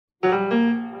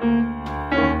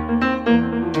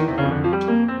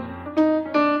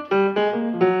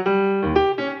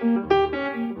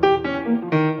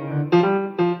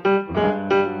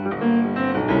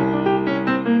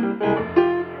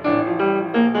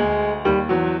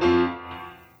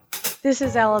This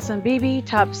is Allison Beebe,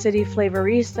 Top City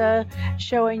Flavorista,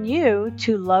 showing you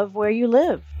to love where you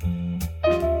live.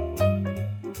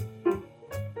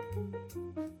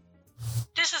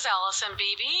 This is Allison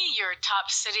Beebe, your Top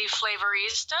City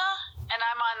Flavorista, and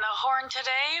I'm on the horn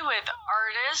today with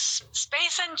artist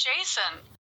Spacin Jason.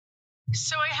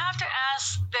 So I have to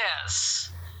ask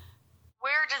this.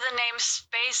 Where did the name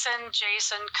Spacin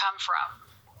Jason come from?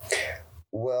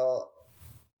 Well,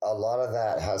 a lot of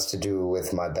that has to do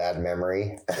with my bad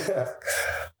memory.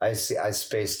 I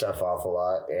space stuff off a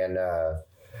lot, and I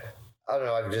don't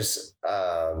know. I've just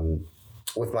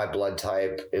with my blood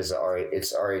type it's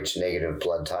Rh negative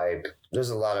blood type. There's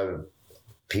a lot of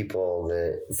people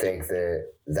that think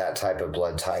that type of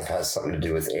blood type has something to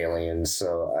do with aliens.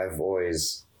 So I've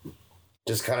always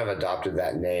just kind of adopted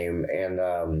that name,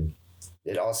 and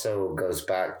it also goes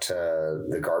back to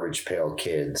the Garbage Pail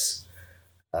Kids.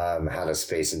 Had a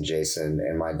Spacin Jason,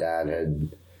 and my dad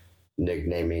had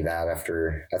nicknamed me that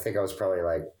after, I think I was probably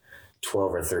like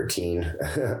 12 or 13. Okay,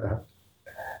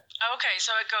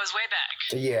 so it goes way back.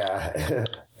 Yeah.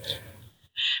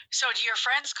 So do your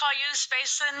friends call you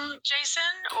Spacin Jason,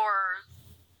 or?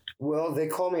 Well, they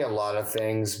call me a lot of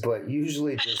things, but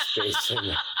usually just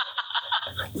Spacin.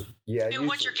 Yeah.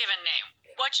 What's your given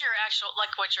name? What's your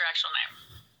actual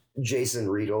name? Jason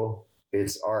Riedel.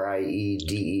 It's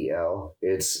Riedel.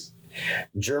 It's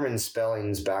German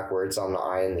spellings backwards on the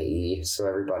I and the E, so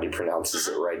everybody pronounces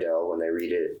it Riedel when they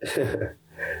read it.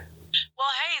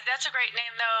 Well, hey, that's a great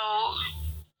name, though.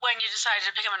 When you decided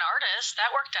to become an artist,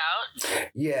 that worked out.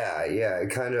 Yeah.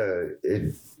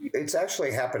 It's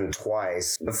actually happened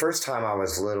twice. The first time I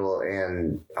was little,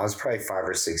 and I was probably 5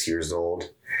 or 6 years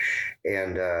old,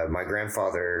 and my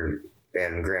grandfather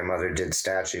and grandmother did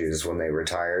statues when they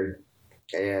retired.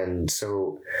 And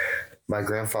so my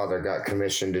grandfather got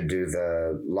commissioned to do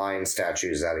the lion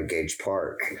statues out of Gage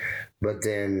Park. But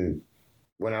then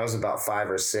when I was about 5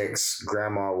 or 6,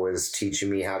 Grandma was teaching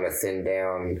me how to thin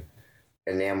down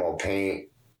enamel paint,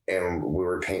 and we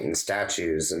were painting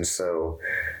statues. And so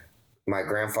my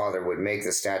grandfather would make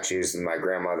the statues and my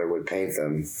grandmother would paint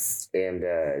them.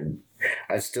 And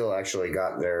I still actually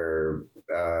got their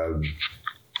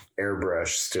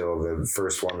airbrush, still the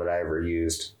first one that I ever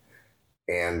used.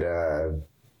 And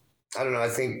I don't know, I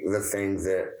think the thing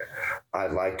that I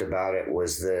liked about it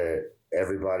was that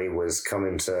everybody was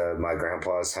coming to my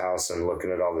grandpa's house and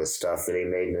looking at all this stuff that he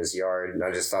made in his yard. And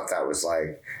I just thought that was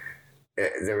like,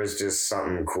 there was just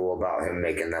something cool about him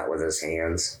making that with his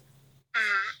hands.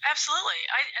 Absolutely.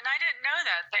 I didn't know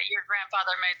that your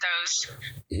grandfather made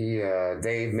those.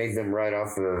 They made them right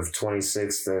off of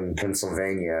 26th in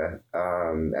Pennsylvania,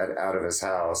 out of his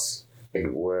house.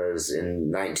 It was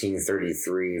in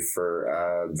 1933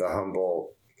 for the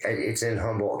Humboldt. It's in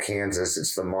Humboldt, Kansas.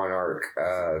 It's the Monarch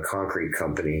Concrete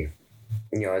Company.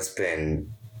 You know, it's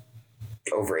been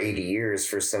over 80 years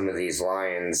for some of these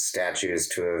lions statues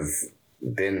to have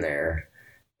been there,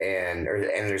 and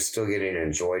they're still getting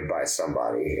enjoyed by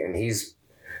somebody. And he's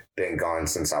been gone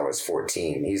since I was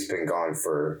 14. He's been gone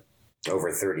for over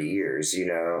 30 years, you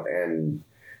know, and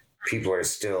people are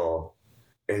still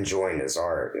enjoying his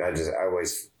art. And I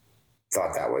always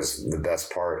thought that was the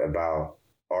best part about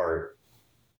art,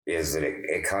 is that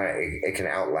it can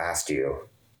outlast you.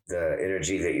 The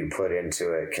energy that you put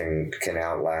into it can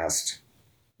outlast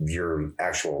your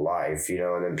actual life, you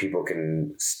know, and then people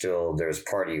can still, there's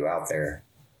part of you out there.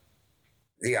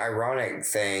 The ironic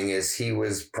thing is he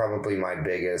was probably my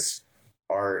biggest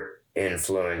art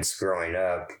influence growing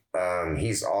up.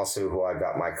 He's also who I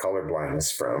got my color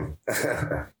blindness from.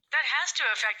 That has to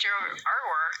affect your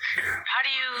artwork. How do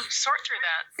you sort through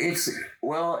that?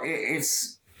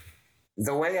 It's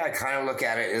the way I kind of look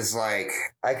at it is like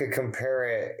I could compare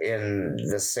it in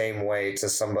the same way to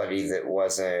somebody that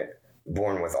wasn't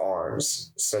born with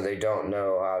arms, so they don't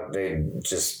know how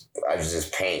I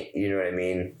just paint, you know what I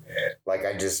mean? Like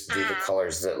I just do the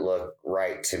colors that look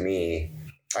right to me.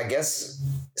 I guess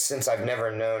since I've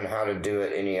never known how to do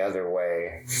it any other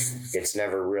way, it's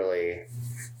never really.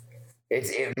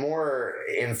 It more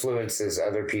influences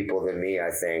other people than me,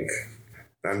 I think.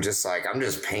 I'm just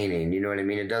painting, you know what I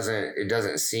mean? It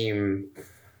doesn't seem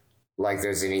like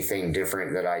there's anything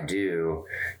different that I do,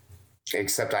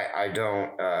 except I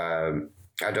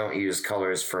don't use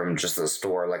colors from just the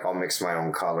store. Like I'll mix my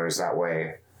own colors that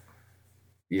way.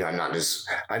 You know, I'm not just,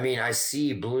 I mean, I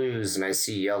see blues and I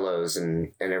see yellows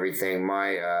and everything.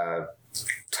 My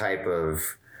type of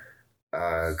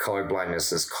color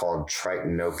blindness is called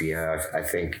tritanopia, I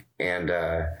think, and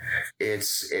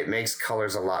it makes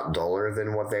colors a lot duller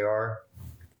than what they are.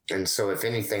 And so if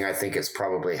anything, I think it's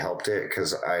probably helped it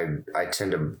because I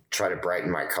tend to try to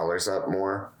brighten my colors up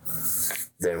more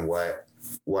than what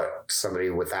somebody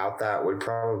without that would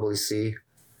probably see.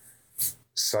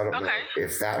 So I don't know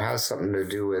if that has something to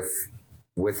do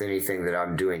with anything that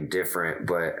I'm doing different,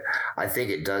 but I think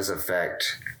it does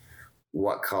affect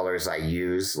what colors I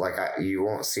use. Like you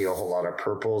won't see a whole lot of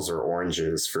purples or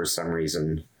oranges for some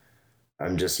reason.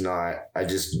 I just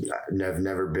have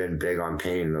never been big on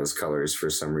painting those colors for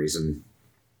some reason.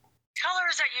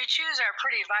 Colors that you choose are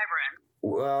pretty vibrant.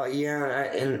 Well,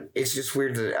 yeah, and it's just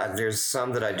weird that there's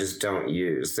some that I just don't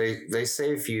use. They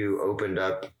say if you opened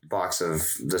up a box of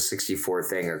the 64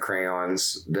 thing of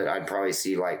crayons that I'd probably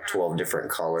see like 12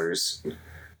 different colors,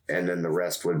 and then the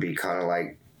rest would be kind of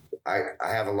like I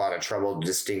have a lot of trouble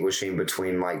distinguishing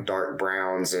between like dark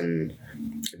browns and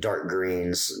dark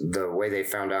greens. The way they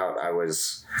found out I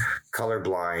was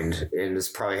colorblind, and this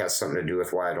probably has something to do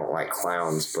with why I don't like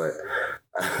clowns, but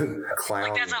clown.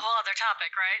 Like that's a whole other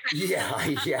topic,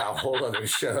 right? Yeah, a whole other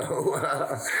show.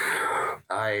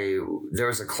 There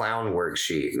was a clown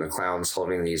worksheet, and the clown's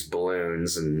holding these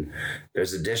balloons, and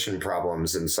there's addition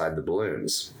problems inside the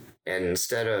balloons. And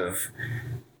instead of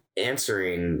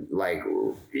answering, like,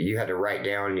 you had to write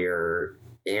down your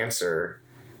answer,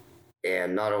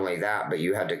 and not only that, but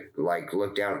you had to like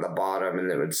look down at the bottom,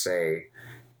 and it would say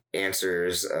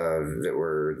answers that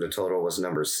were the total was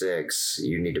number 6,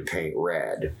 you need to paint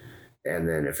red, and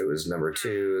then if it was number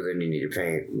 2, then you need to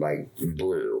paint like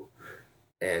blue,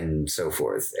 and so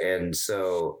forth. And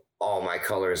so all my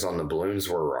colors on the balloons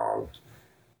were wrong,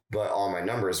 but all my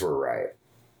numbers were right.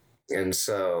 And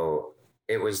so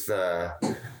it was the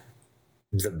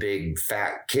big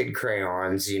fat kid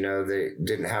crayons, that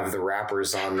didn't have the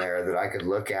wrappers on there that I could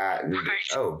look at and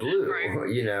blue,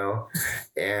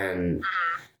 and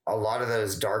a lot of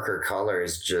those darker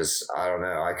colors, just, I don't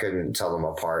know, I couldn't tell them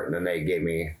apart. And then they gave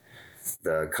me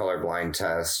the colorblind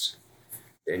test,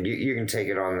 and you can take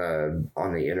it on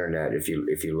the internet if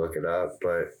you look it up,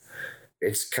 but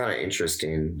it's kind of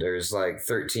interesting. There's like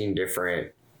 13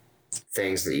 different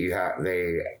things that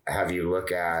they have you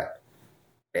look at,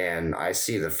 and I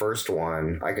see the first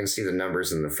one. I can see the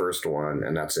numbers in the first one,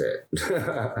 and that's it.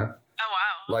 Oh, wow.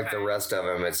 Like the rest of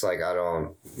them, it's like I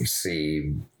don't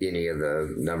see any of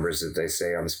the numbers that they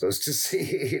say I'm supposed to see.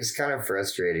 It's kind of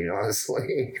frustrating,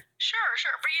 honestly. Sure.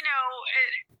 But,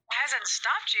 it hasn't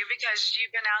stopped you because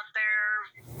you've been out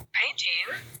there painting.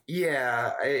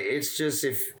 Yeah, it's just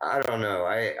I don't know.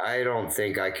 I don't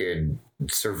think I could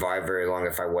survive very long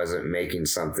if I wasn't making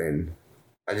something.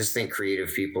 I just think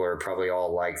creative people are probably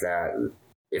all like that.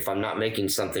 If I'm not making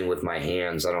something with my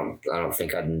hands, I don't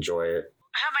think I'd enjoy it.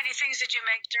 How many things did you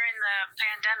make during the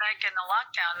pandemic and the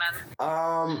lockdown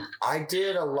then? I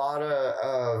did a lot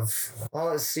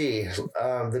let's see.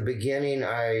 The beginning,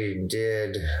 I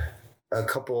did a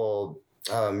couple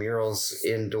murals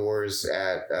indoors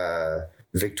at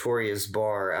Victoria's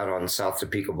Bar out on South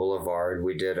Topeka Boulevard.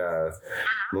 We did a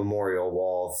memorial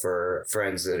wall for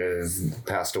friends that have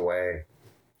passed away.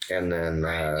 And then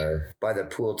by the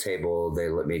pool table, they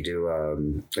let me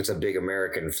do, it's a big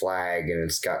American flag, and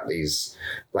it's got these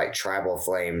like tribal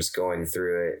flames going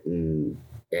through it,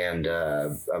 and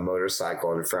a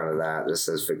motorcycle in front of that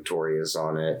says Victoria's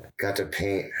on it. Got to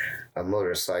paint a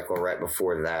motorcycle right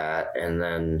before that, and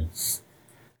then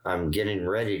I'm getting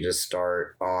ready to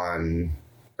start on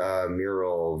a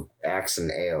mural Axe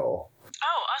and Ale.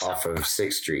 Oh, awesome. Off of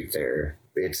 6th Street there.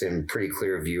 It's in pretty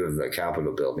clear view of the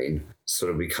Capitol building. So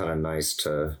it'll be kind of nice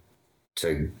to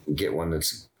get one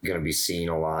that's going to be seen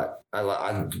a lot. I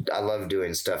love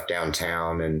doing stuff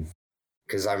downtown, and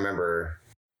because I remember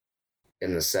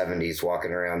in the 70s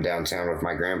walking around downtown with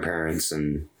my grandparents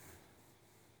and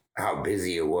how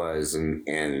busy it was,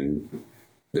 and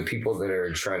the people that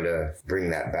are trying to bring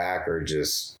that back are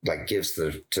just like gifts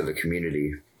to the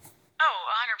community. Oh,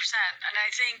 100%. And I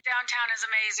think downtown is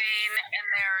amazing, and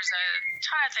there's a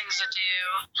ton of things to do,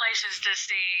 places to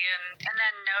see, and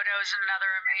then Nodo's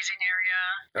another amazing area.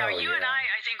 Now, you and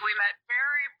I think we met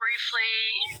very briefly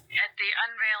at the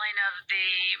unveiling of the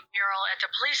mural at the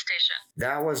police station.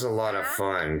 That was a lot of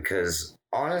fun, because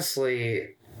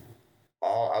honestly,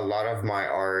 a lot of my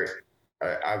art,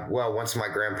 once my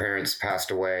grandparents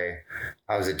passed away,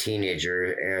 I was a teenager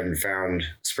and found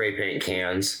spray paint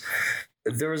cans.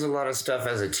 There was a lot of stuff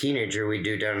as a teenager we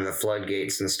do down in the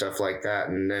floodgates and stuff like that.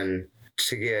 And then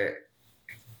to get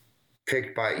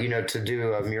picked by, to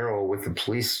do a mural with the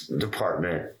police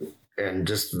department, and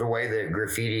just the way that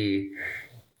graffiti,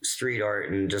 street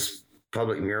art, and just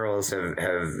public murals have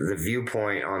the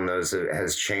viewpoint on those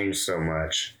has changed so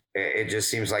much. it just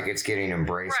seems like it's getting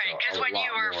embraced. Right, because when you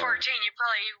were 14, you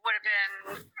probably would have been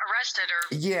arrested or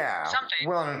something.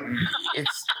 Well,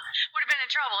 it's would have been in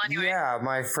trouble anyway. Yeah,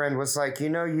 my friend was like,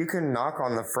 you can knock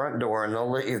on the front door and they'll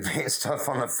let you paint stuff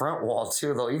on the front wall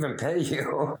too. They'll even pay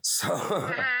you. So.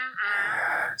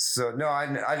 So no,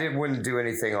 I wouldn't do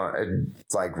anything on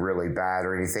like really bad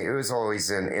or anything. It was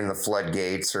always in the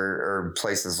floodgates or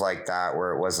places like that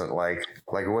where it wasn't like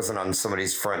it wasn't on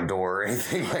somebody's front door or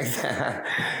anything like that.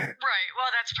 Right.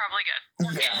 Well, that's probably good.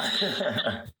 Yeah.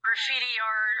 Graffiti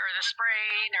art or the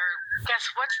spraying or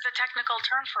what's the technical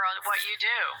term for what you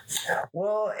do?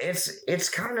 Well, it's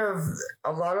kind of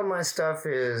a lot of my stuff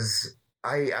is.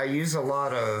 I use a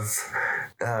lot of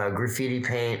graffiti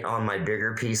paint on my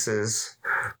bigger pieces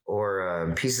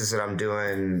or pieces that I'm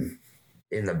doing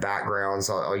in the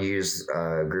backgrounds. I'll use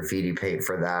graffiti paint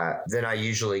for that. Then I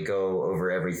usually go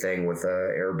over everything with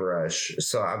an airbrush.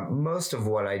 So most of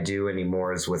what I do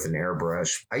anymore is with an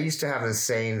airbrush. I used to have this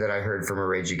saying that I heard from a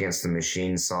Rage Against the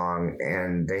Machine song,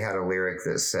 and they had a lyric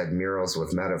that said murals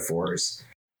with metaphors.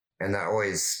 And that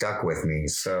always stuck with me.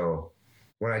 So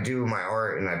when I do my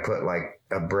art and I put like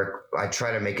a brick, I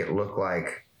try to make it look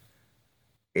like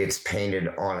it's painted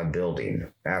on a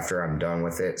building after I'm done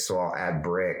with it. So I'll add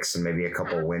bricks and maybe a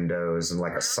couple windows and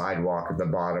like a sidewalk at the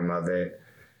bottom of it.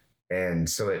 And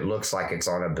so it looks like it's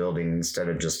on a building instead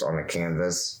of just on a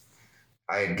canvas.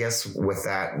 I guess with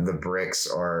that, the bricks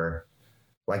are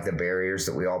like the barriers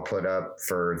that we all put up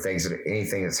for things that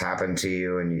anything that's happened to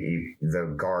you and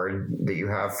the guard that you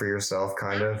have for yourself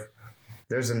kind of.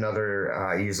 There's another,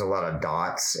 I use a lot of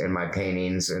dots in my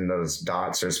paintings, and those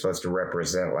dots are supposed to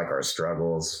represent like our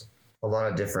struggles. A lot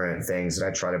of different things that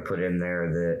I try to put in there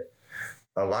that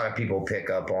a lot of people pick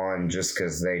up on just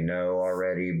because they know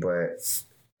already,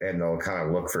 and they'll kind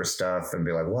of look for stuff and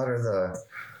be like, what are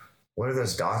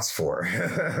those dots for?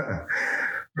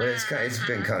 But it's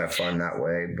been kind of fun that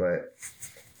way. But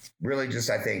really just,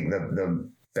 I think the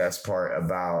best part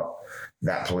about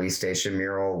that police station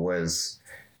mural was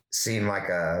seeing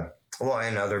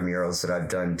and other murals that I've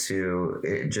done too,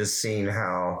 just seeing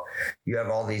how you have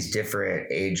all these different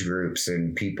age groups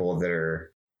and people that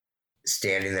are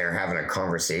standing there having a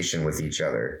conversation with each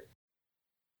other.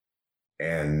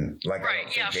 And like, right.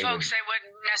 Folks they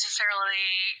wouldn't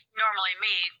necessarily normally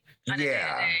meet on a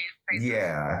day-to-day basis.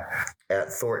 Yeah.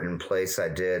 At Thornton Place, I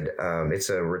did, it's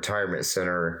a retirement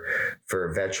center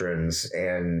for veterans,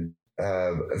 and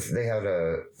they had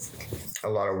a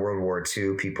lot of World War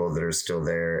II people that are still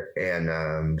there.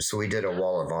 And so we did a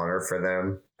wall of honor for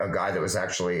them, a guy that was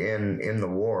actually in the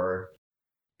war.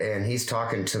 And he's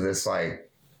talking to this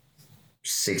like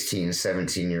 16,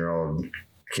 17-year-old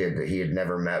kid that he had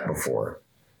never met before.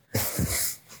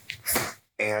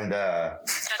 And I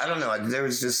don't know, there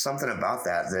was just something about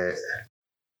that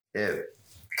it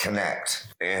connect.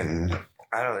 And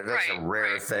I don't know, that's a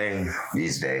rare thing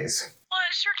these days. Well,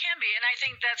 it sure can be. And I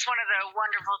think that's one of the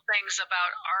wonderful things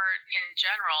about art in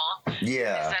general.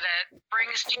 Yeah. Is that it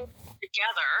brings people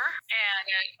together and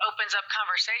it opens up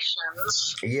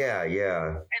conversations. Yeah.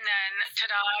 And then,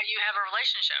 ta-da, you have a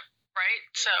relationship, right?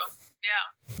 So,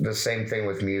 yeah. The same thing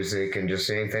with music and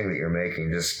just anything that you're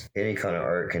making. Just any kind of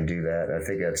art can do that. I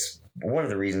think that's one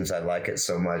of the reasons I like it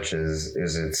so much is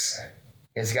it's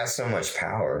got so much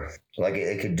power. Like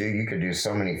you could do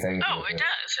so many things. Oh, it does.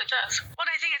 Well,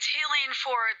 I think it's healing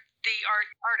for the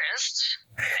artist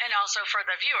and also for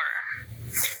the viewer.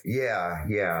 Yeah.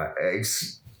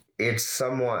 It's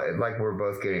somewhat like we're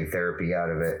both getting therapy out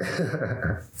of it.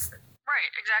 Right,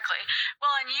 exactly.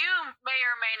 Well, and you may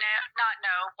or may not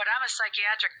know, but I'm a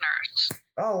psychiatric nurse.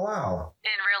 Oh, wow.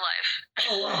 In real life.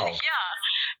 Oh, wow. Yeah.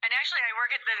 And actually, I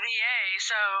work at the VA,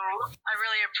 so I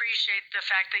really appreciate the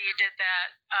fact that you did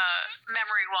that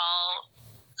memory wall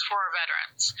for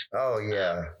veterans. Oh,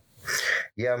 yeah.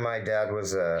 Yeah, my dad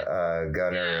was a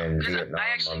gunner in Vietnam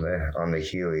on the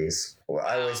Hueys. Well,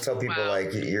 I always tell people,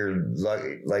 like, you're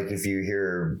lucky, like, if you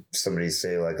hear somebody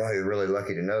say, like, oh, you're really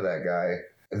lucky to know that guy,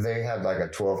 they had like a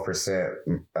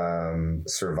 12%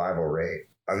 survival rate.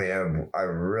 I mean, I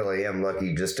really am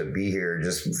lucky just to be here,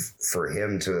 just for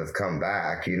him to have come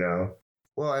back, you know?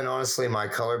 Well, and honestly, my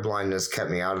colorblindness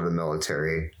kept me out of the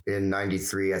military. In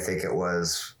 93, I think it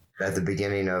was, at the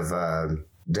beginning of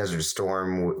Desert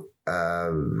Storm,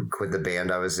 quit the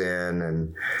band I was in,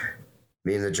 and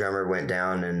me and the drummer went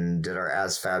down and did our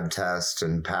ASFAB test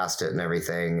and passed it and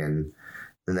everything, and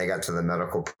then they got to the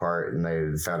medical part and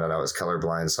they found out I was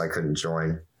colorblind, so I couldn't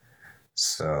join.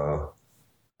 So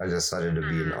I decided to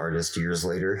be an artist years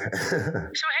later. So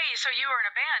you were in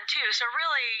a band too. So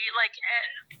really, like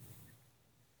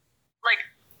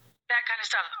that kind of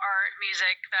stuff, art,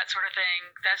 music, that sort of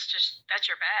thing, that's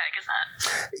your bag, isn't it?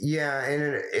 Yeah,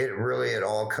 and it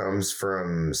all comes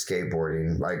from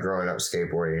skateboarding, like growing up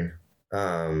skateboarding.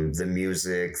 The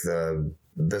music,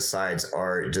 besides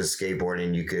art, just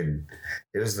skateboarding,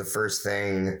 it was the first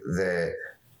thing that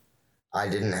I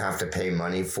didn't have to pay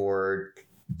money for,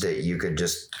 that you could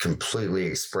just completely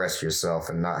express yourself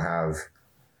and not have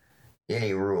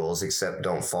any rules except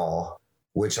don't fall,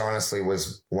 which honestly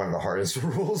was one of the hardest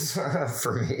rules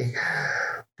for me.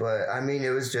 But I mean,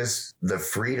 it was just the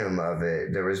freedom of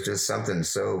it. There was just something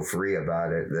so free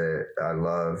about it that I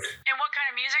loved. And what kind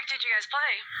of music did you guys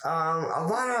play? A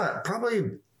lot of,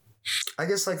 probably, I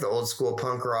guess, like the old school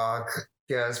punk rock.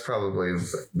 Yeah, that's probably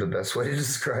the best way to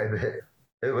describe it.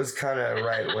 It was kind of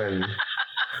right when it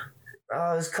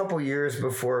was a couple years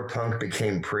before punk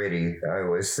became pretty, I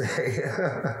always say.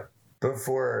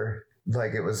 Before,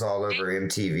 like, it was all over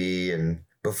MTV, and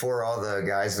before all the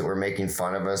guys that were making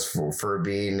fun of us for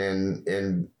being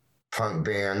in punk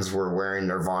bands were wearing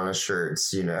Nirvana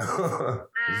shirts, you know.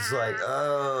 It's like,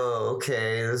 oh,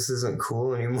 okay, this isn't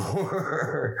cool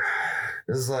anymore.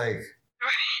 It's like,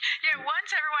 yeah,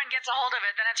 once everyone gets a hold of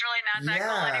it, then it's really not that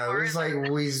cool anymore. It was like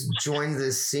we joined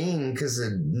this scene because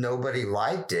nobody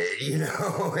liked it, you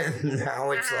know. And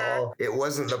now it's it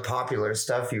wasn't the popular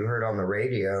stuff you heard on the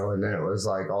radio, and then it was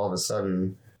like all of a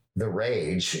sudden the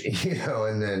rage, you know.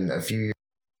 And then a few years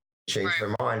changed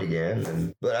their mind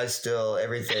again. But I still,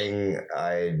 everything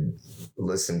I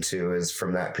listen to is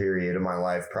from that period of my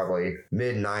life, probably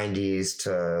mid 90s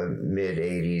to mid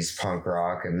 80s punk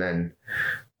rock, and then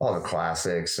all the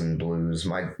classics and blues.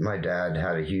 My dad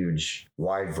had a huge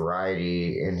wide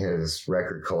variety in his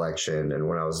record collection, and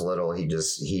when I was little, he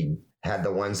had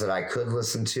the ones that I could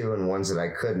listen to and ones that I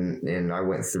couldn't, and I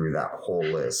went through that whole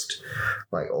list,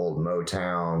 like old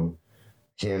Motown,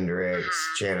 Hendrix,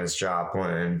 Janis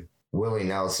Joplin, Willie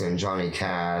Nelson, Johnny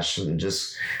Cash, and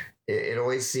just it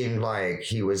always seemed like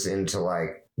he was into,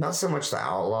 like, not so much the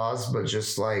Outlaws, but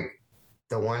just like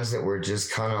the ones that were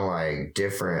just kind of like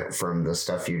different from the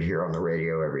stuff you'd hear on the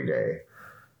radio every day,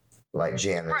 like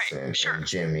Janis and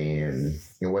Jimmy, and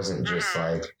it wasn't just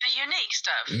like the unique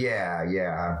stuff.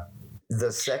 Yeah.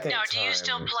 The second now, do you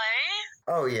still play?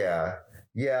 Oh yeah.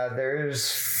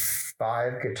 There's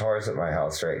 5 guitars at my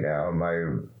house right now. My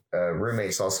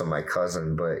roommate's also my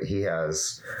cousin, but he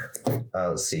has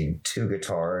 2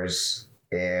 guitars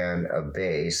and a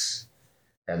bass,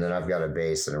 and then I've got a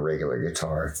bass and a regular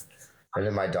guitar. And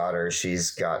then my daughter,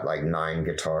 she's got like 9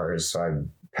 guitars, so I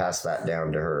passed that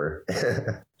down to her.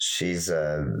 She's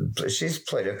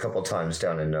played a couple times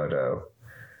down in Nodo.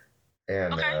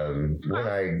 And when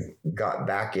I got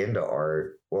back into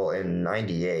art, well, in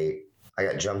 98, I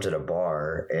got jumped at a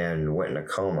bar and went in a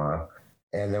coma.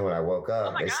 And then when I woke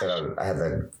up, they said I had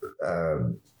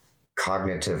the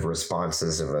cognitive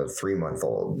responses of a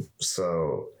 3-month-old.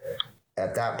 So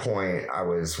at that point, I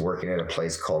was working at a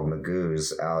place called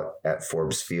Magoo's out at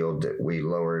Forbes Field. We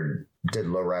did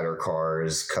lowrider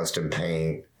cars, custom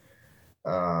paint,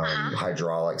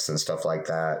 hydraulics and stuff like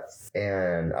that.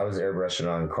 And I was airbrushing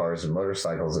on cars and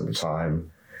motorcycles at the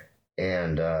time.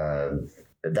 And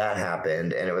that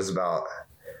happened. And it was about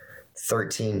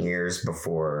 13 years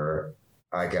before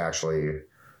I could actually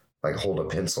like hold a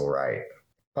pencil right.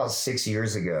 About 6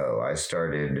 years ago, I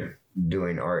started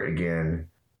doing art again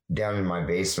down in my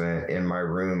basement in my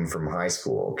room from high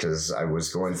school, because I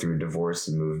was going through divorce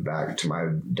and moved back to my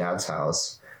dad's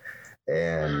house.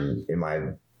 And in my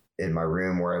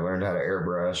room where I learned how to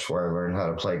airbrush, where I learned how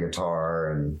to play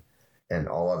guitar, and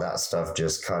all of that stuff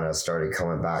just kind of started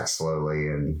coming back slowly,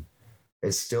 and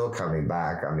it's still coming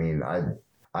back. I mean,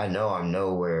 I know I'm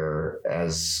nowhere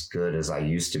as good as I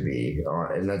used to be,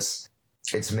 and it's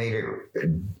made it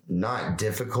not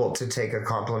difficult to take a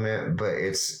compliment, but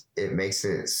it makes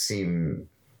it seem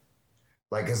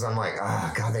like, because I'm like,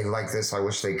 God, they like this. I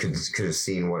wish they could have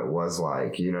seen what it was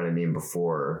like, you know what I mean,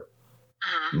 before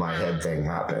my head thing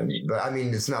happened. But I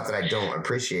mean, it's not that I don't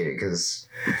appreciate it, because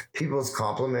people's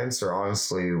compliments are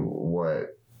honestly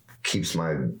what keeps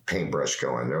my paintbrush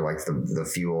going. They're like the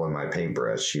fuel in my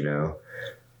paintbrush, you know?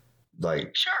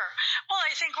 Like, sure. Well,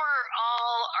 I think we're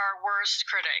all our worst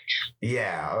critic.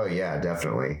 Yeah. Oh, yeah,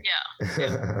 definitely.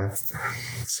 Yeah.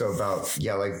 So about,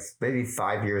 like maybe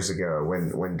 5 years ago,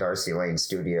 when Darcy Lane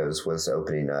Studios was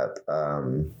opening up,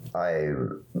 one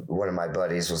of my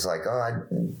buddies was like, I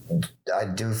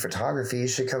do photography. You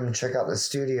should come check out the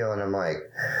studio. And I'm like,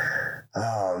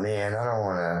 oh man, I don't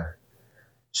want to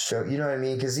show, you know what I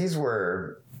mean? Because these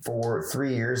were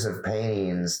 3 years of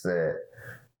paintings that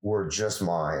were just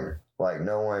mine. Like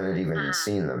no one had even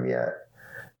seen them yet.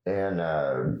 And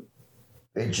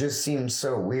it just seems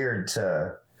so weird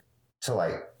to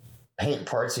like paint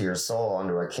parts of your soul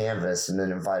onto a canvas and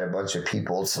then invite a bunch of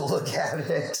people to look at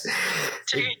it.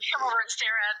 So you come over and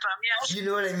stare at them, yes. You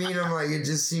know what I mean? I'm like, it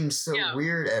just seems so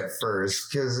weird at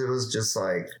first because it was just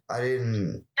like, I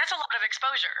didn't. That's a lot of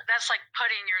exposure. That's like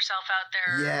putting yourself out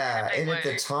there. Yeah, and at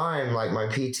the time, like my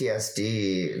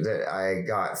PTSD that I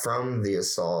got from the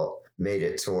assault made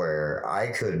it to where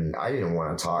I didn't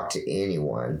want to talk to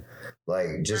anyone.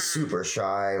 Like, just super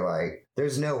shy. Like,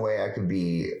 there's no way I could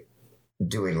be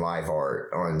doing live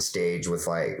art on stage with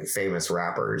like famous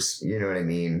rappers. You know what I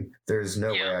mean? There's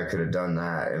no way I could have done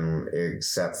that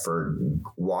except for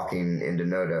walking into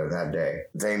Noto that day.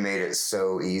 They made it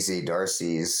so easy.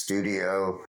 Darcy's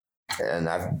studio, and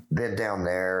I've been down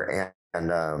there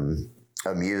and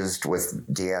amused with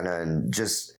Deanna, and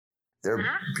just they're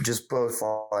just both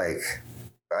like,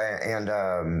 and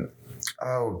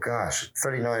oh gosh,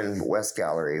 39 West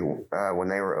Gallery when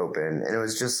they were open, and it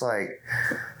was just like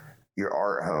your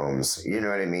art homes, you know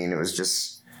what I mean? It was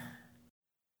just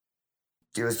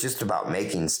about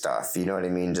making stuff, you know what I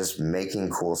mean? Just making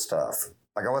cool stuff.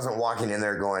 Like, I wasn't walking in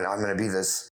there going, I want to be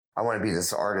this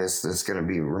artist that's going to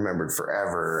be remembered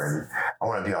forever, and I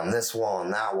want to be on this wall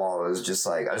and that wall. It was just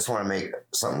like, I just want to make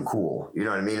something cool, you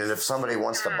know what I mean? And if somebody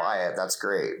wants to buy it, that's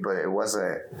great, but it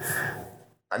wasn't.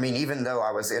 I mean, even though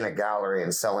I was in a gallery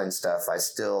and selling stuff, I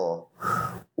still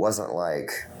wasn't like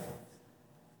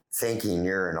thinking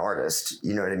you're an artist,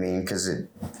 you know what I mean? Because it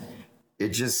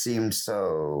just seemed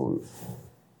so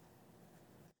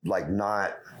like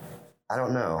not, I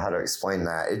don't know how to explain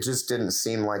that. It just didn't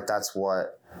seem like that's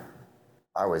what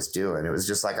I was doing. It was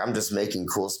just like, I'm just making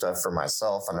cool stuff for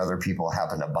myself and other people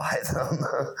happen to buy them.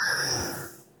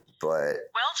 But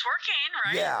well, it's working,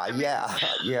 right? Yeah.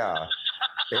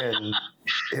 And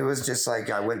it was just like,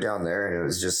 I went down there and it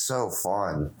was just so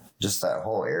fun. Just that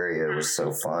whole area was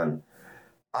so fun.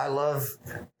 I love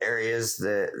areas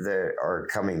that are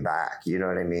coming back, you know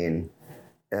what I mean?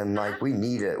 And like, we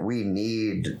need it. We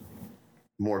need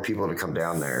more people to come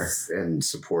down there and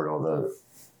support all the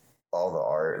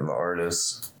art and the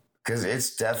artists. Cause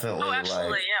it's definitely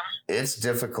it's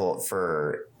difficult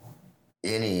for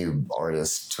any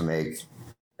artist to make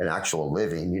an actual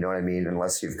living, you know what I mean?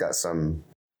 Unless you've got some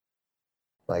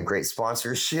like great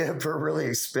sponsorship or really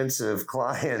expensive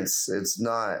clients.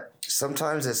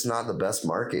 Sometimes it's not the best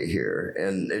market here,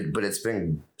 but it's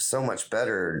been so much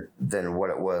better than what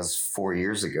it was 4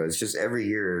 years ago. It's just every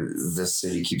year this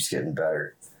city keeps getting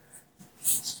better.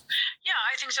 Yeah,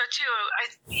 I think so too.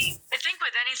 I think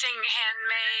with anything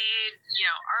handmade,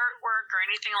 artwork or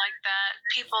anything like that,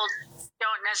 people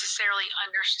don't necessarily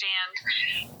understand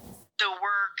the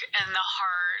work and the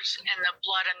heart and the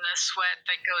blood and the sweat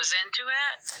that goes into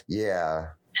it.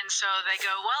 Yeah. And so they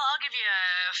go, well, I'll give you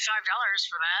 $5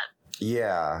 for that.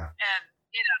 Yeah. And,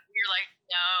 you're like,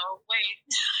 no, wait,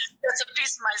 that's a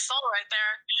piece of my soul right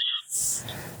there.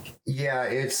 Yeah,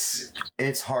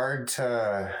 it's hard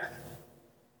to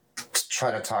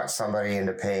try to talk somebody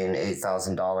into paying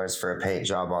 $8,000 for a paint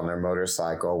job on their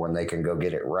motorcycle when they can go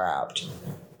get it wrapped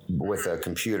with a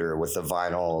computer with a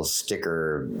vinyl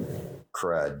sticker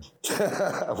crud.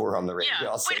 We're on the radio.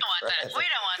 Yeah, we don't want that. We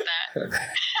don't want that.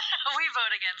 We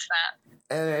vote against that.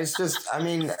 And it's just, I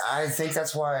mean, I think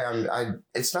that's why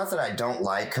it's not that I don't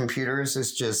like computers.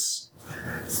 It's just,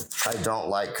 I don't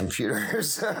like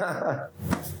computers. Hey, that's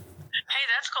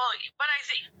cool. But I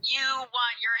think you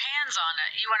want your hands on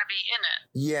it. You want to be in it.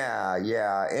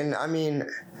 Yeah. And I mean,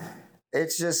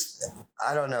 it's just,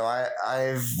 I don't know.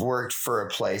 I've worked for a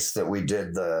place that we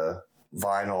did the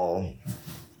vinyl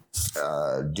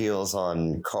deals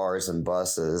on cars and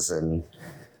buses. And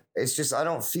it's just, I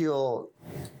don't feel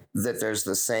that there's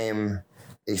the same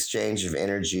exchange of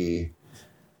energy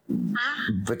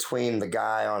between the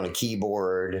guy on a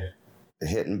keyboard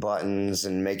hitting buttons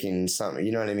and making some,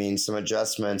 you know what I mean, some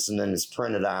adjustments, and then it's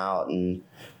printed out and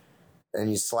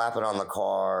you slap it on the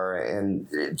car, and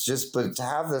it just, but to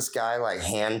have this guy like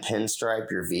hand pinstripe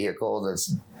your vehicle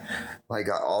that's like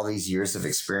got all these years of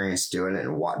experience doing it,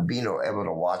 and being able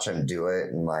to watch him do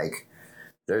it, and like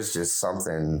there's just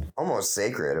something almost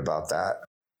sacred about that.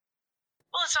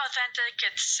 Well, it's authentic,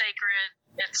 it's sacred,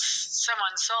 it's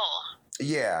someone's soul.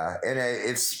 Yeah, and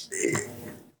it's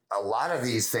a lot of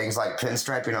these things like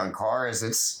pinstriping on cars,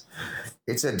 it's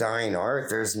a dying art.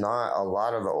 There's not a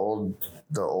lot of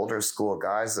the older school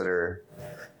guys that are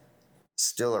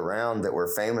still around that were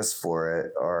famous for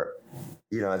it, or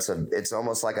it's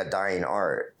almost like a dying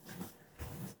art.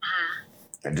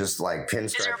 And just like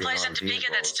pinstriping. Is there a place in Topeka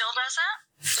that still does that?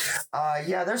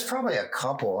 Yeah, there's probably a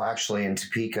couple actually in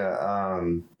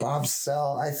Topeka. Bob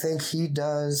Sell, I think he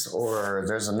does, or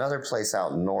there's another place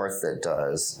out north that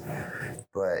does.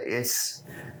 But it's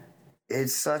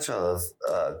such a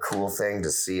cool thing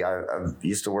to see. I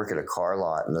used to work at a car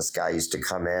lot, and this guy used to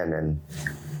come in, and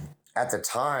at the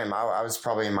time, I was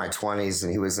probably in my 20s,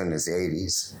 and he was in his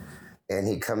 80s. And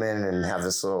he'd come in and have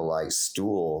this little like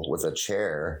stool with a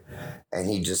chair, and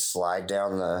he'd just slide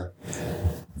down the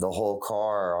whole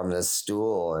car on this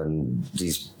stool and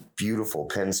these beautiful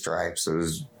pinstripes. It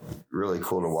was really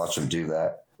cool to watch him do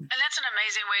that. And that's an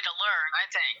amazing way to learn, I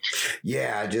think.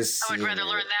 Yeah, I would rather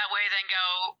learn that way than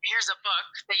go, here's a book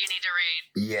that you need to read.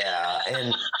 Yeah,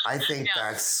 and I think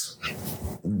that's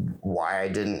why I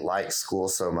didn't like school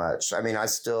so much. I mean, I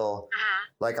still,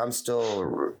 I'm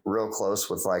still real close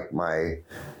with like my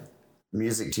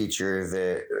music teacher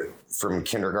that from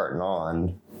kindergarten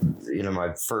on. You know,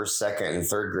 my first, second, and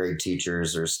third grade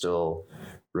teachers are still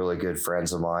really good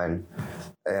friends of mine.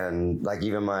 And like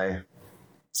even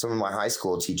some of my high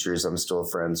school teachers I'm still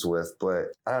friends with.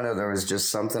 But I don't know, there was just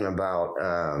something about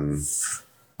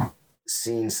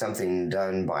seeing something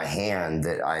done by hand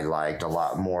that I liked a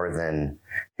lot more than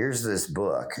here's this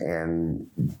book and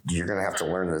you're going to have to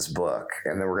learn this book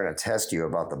and then we're going to test you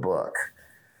about the book.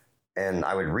 And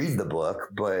I would read the book,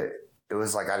 but it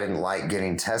was like I didn't like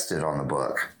getting tested on the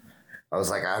book. I was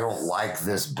like, I don't like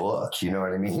this book. You know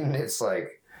what I mean? It's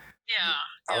like,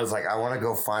 I was like, I want to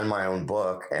go find my own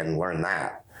book and learn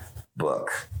that book,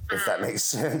 if that makes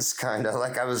sense. Kind of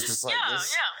like I was just like,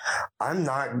 I'm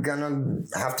not going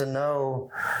to have to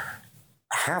know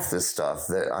half this stuff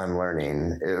that I'm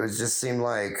learning. It was just seemed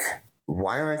like,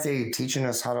 why aren't they teaching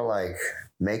us how to like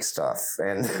make stuff?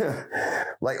 And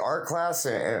like art class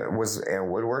and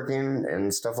woodworking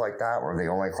and stuff like that were the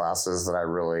only classes that I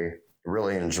really,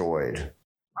 really enjoyed.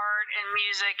 Art and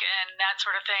music and that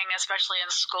sort of thing, especially in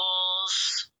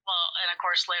schools. Well, and of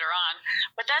course later on,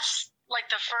 but that's like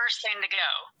the first thing to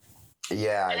go.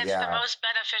 Yeah, and it's the most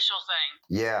beneficial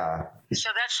thing. Yeah. So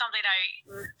that's something I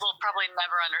will probably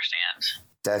never understand.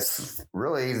 That's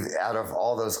really, out of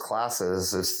all those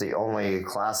classes, it's the only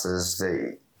classes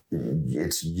that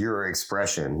it's your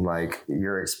expression. Like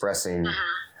you're expressing,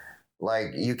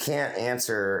 like you can't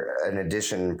answer an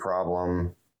addition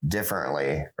problem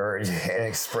differently or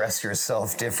express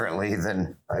yourself differently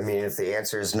than, I mean, if the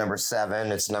answer is number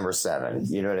 7, it's number 7.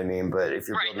 You know what I mean? But if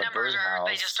you're building a birdhouse,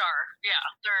 they just are. Yeah,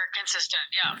 they're consistent.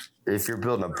 Yeah. If you're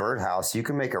building a birdhouse, you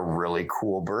can make a really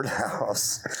cool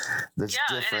birdhouse that's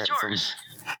different from,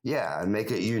 and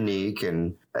make it unique.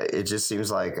 And it just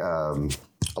seems like a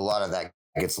lot of that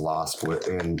gets lost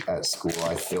at school,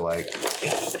 I feel like. And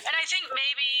I think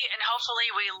maybe, and hopefully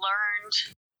we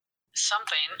learned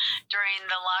something during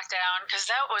the lockdown, because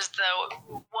that was the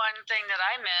one thing that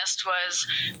I missed was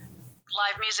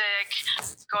live music,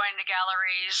 going to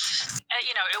galleries.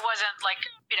 You know, it wasn't like,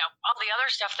 you know, all the other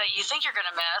stuff that you think you're going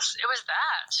to miss. It was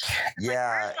that. It's like,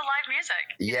 where's the live music?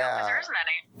 You know, 'cause there isn't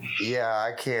any. Yeah,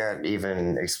 I can't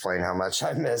even explain how much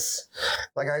I miss.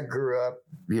 Like I grew up,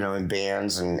 you know, in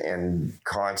bands and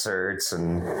concerts,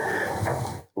 and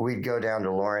we'd go down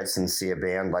to Lawrence and see a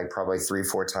band like probably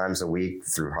 3-4 times a week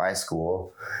through high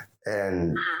school.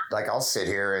 And like I'll sit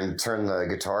here and turn the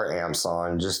guitar amps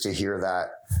on just to hear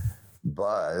that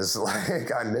buzz.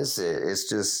 Like I miss it. It's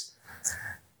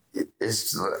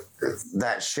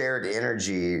that shared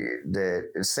energy that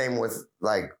same with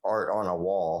like art on a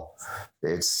wall.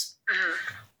 It's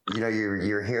you know,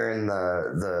 you're hearing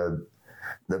the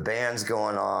bands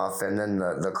going off, and then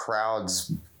the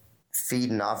crowds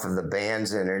feeding off of the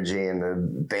band's energy, and the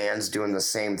band's doing the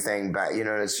same thing back. You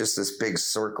know, it's just this big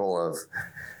circle of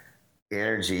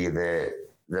energy that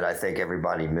I think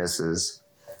everybody misses.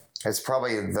 It's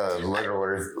probably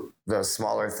the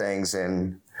smaller things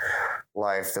in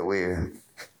life that we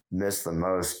miss the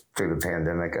most through the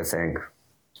pandemic, I think.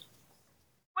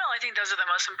 Well, I think those are the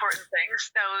most important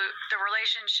things. Though the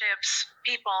relationships,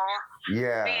 people,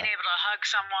 being able to hug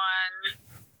someone.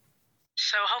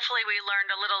 So hopefully we learned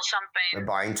a little something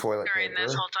buying toilet during paper.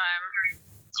 This whole time.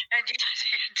 And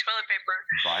toilet paper.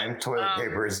 Buying toilet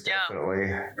paper is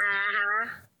definitely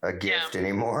a gift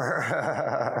anymore.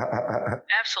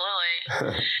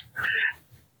 Absolutely.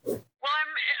 Well,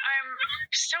 I'm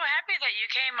so happy that you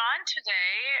came on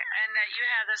today and that you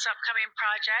have this upcoming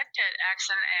project at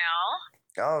Accent Ale.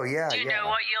 Oh, yeah. Do you know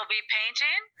what you'll be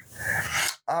painting?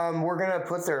 We're going to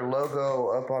put their logo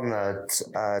up on the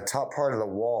top part of the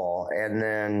wall, and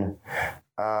then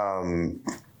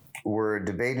we're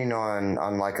debating on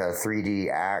like a 3D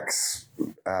axe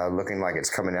looking like it's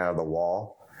coming out of the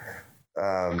wall.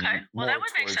 Okay. Well, that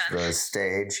would make sense. The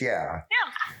stage, yeah.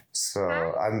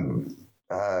 So I'm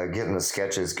getting the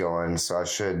sketches going, so I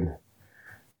should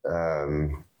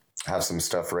have some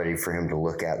stuff ready for him to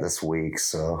look at this week.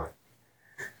 So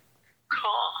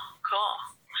Cool.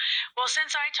 Well,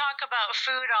 since I talk about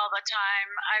food all the time,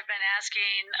 I've been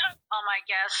asking all my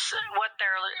guests what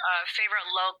their favorite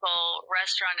local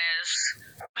restaurant is.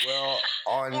 Well,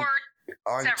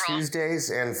 on several. Tuesdays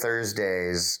and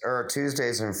Thursdays, or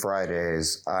Tuesdays and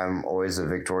Fridays, I'm always at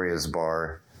Victoria's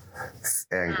Bar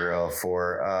and Grill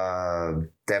for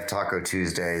they have Taco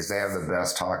Tuesdays. They have the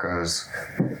best tacos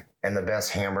and the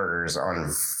best hamburgers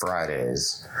on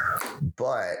Fridays.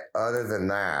 But other than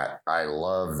that, I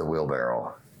love the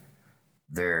Wheelbarrow.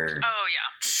 Their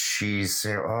cheese,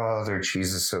 their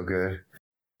cheese is so good.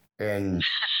 And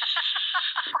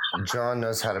John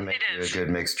knows how to make a good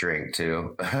mixed drink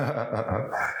too. They really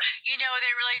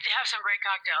have some great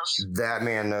cocktails. That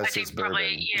man knows his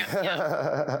bourbon.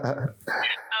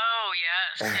 Oh,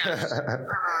 yes.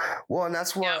 Well, and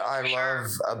that's what I love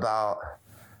about,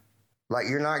 like,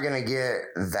 you're not going to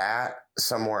get that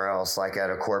somewhere else, like at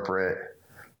a corporate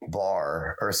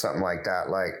bar or something like that.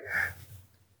 Like,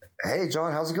 hey,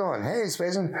 John, how's it going? Hey,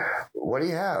 Spacin, what do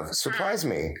you have? Surprise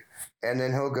me. And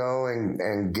then he'll go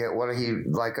and get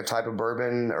like a type of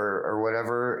bourbon or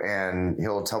whatever, and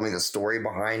he'll tell me the story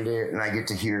behind it, and I get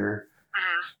to hear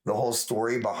the whole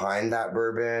story behind that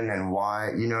bourbon and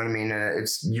why, you know what I mean?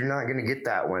 You're not going to get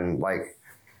that when, like,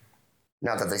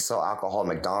 not that they sell alcohol at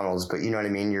McDonald's, but you know what I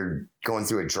mean? You're going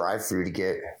through a drive-through to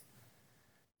get,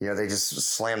 they just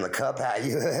slam the cup at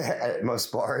you at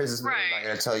most bars. Right. They're not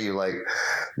going to tell you, like,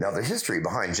 now the history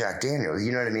behind Jack Daniels,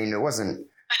 you know what I mean? It wasn't,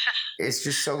 it's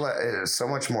just so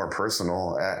much more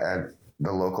personal at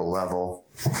the local level.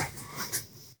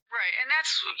 Right. And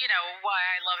that's, why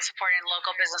I love supporting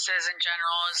local businesses in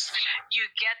general is you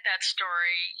get that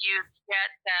story, you get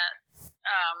that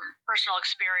personal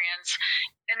experience,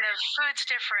 and the food's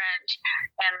different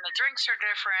and the drinks are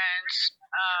different.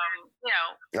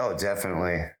 Oh,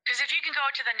 definitely. Because if you can go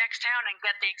to the next town and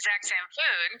get the exact same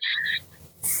food,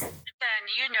 then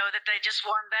you know that they just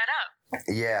warmed that up.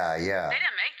 Yeah. They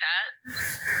didn't make that.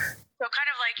 So kind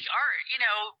of like art,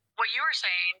 what you were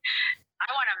saying,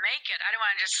 I want to make it. I don't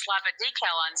want to just slap a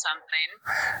decal on something.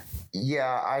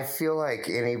 Yeah, I feel like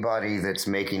anybody that's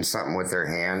making something with their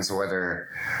hands, whether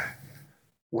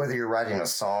you're writing a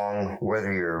song,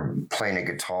 whether you're playing a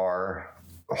guitar,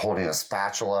 holding a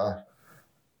spatula,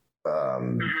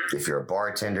 if you're a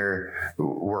bartender,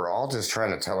 we're all just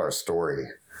trying to tell our story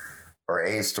or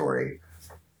a story.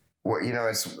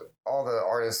 It's all the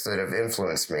artists that have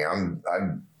influenced me. I'm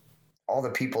all the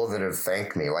people that have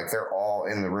thanked me, like they're all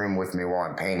in the room with me while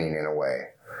I'm painting in a way.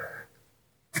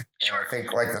 Sure. And I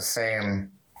think like the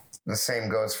same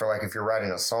goes for, like, if you're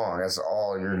writing a song, that's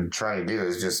all you're trying to do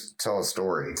is just tell a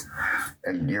story.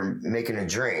 And you're making a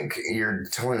drink, you're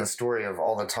telling the story of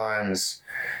all the times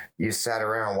you sat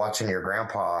around watching your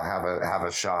grandpa have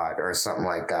a shot or something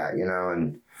like that,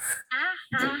 and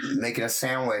making a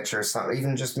sandwich or something,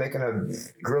 even just making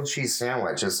a grilled cheese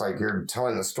sandwich. It's like you're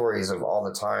telling the stories of all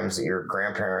the times that your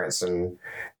grandparents and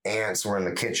aunts were in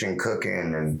the kitchen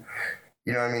cooking, and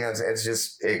you know what I mean? It's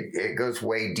just it goes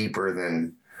way deeper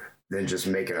than just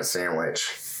making a sandwich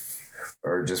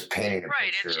or just painting a picture.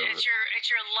 Right, it's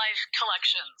your life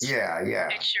collections. Yeah.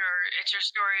 It's your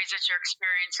stories, it's your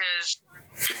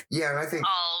experiences. Yeah, and I think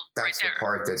that's the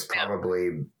part that's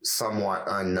probably somewhat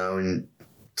unknown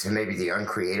to maybe the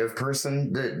uncreative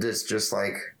person that's just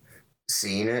like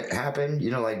seeing it happen,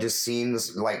 like just seeing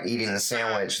this, like eating the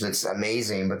sandwich that's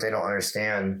amazing, but they don't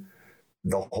understand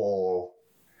all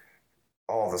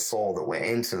the soul that went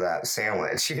into that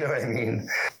sandwich. You know what I mean?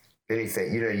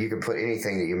 Anything, you can put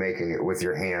anything that you're making with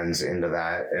your hands into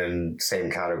that and same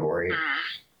category. And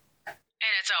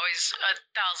it's always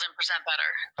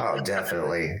 1,000% better. Oh,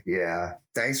 definitely. Yeah.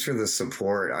 Thanks for the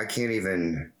support. I can't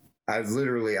even, I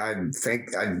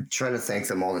try to thank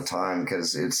them all the time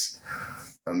because it's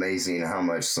amazing how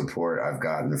much support I've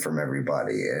gotten from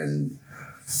everybody. And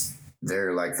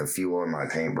they're like the fuel in my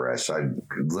paintbrush. I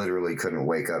literally couldn't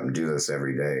wake up and do this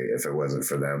every day if it wasn't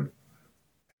for them.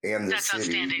 And the That's city,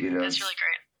 outstanding. That's really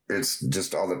great. It's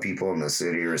just all the people in the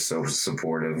city are so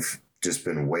supportive. Just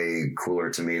been way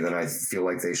cooler to me than I feel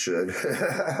like they should.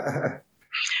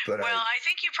 But I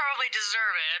think you probably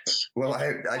deserve it. Well,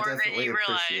 I definitely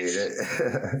appreciate it.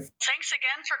 Thanks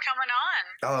again for coming on.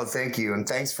 Oh, thank you. And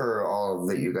thanks for all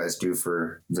that you guys do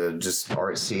for the just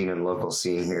art scene and local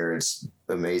scene here. It's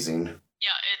amazing.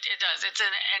 Yeah, it does. It's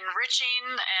enriching,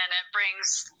 and it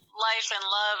brings life and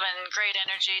love and great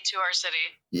energy to our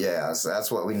city. Yeah, so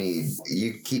that's what we need.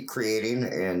 You keep creating,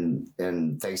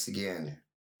 and thanks again.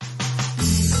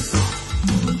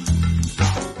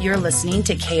 You're listening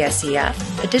to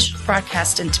KSEF, a digital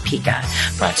broadcast in Topeka,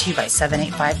 brought to you by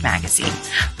 785 Magazine.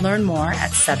 Learn more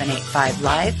at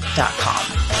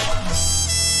 785live.com.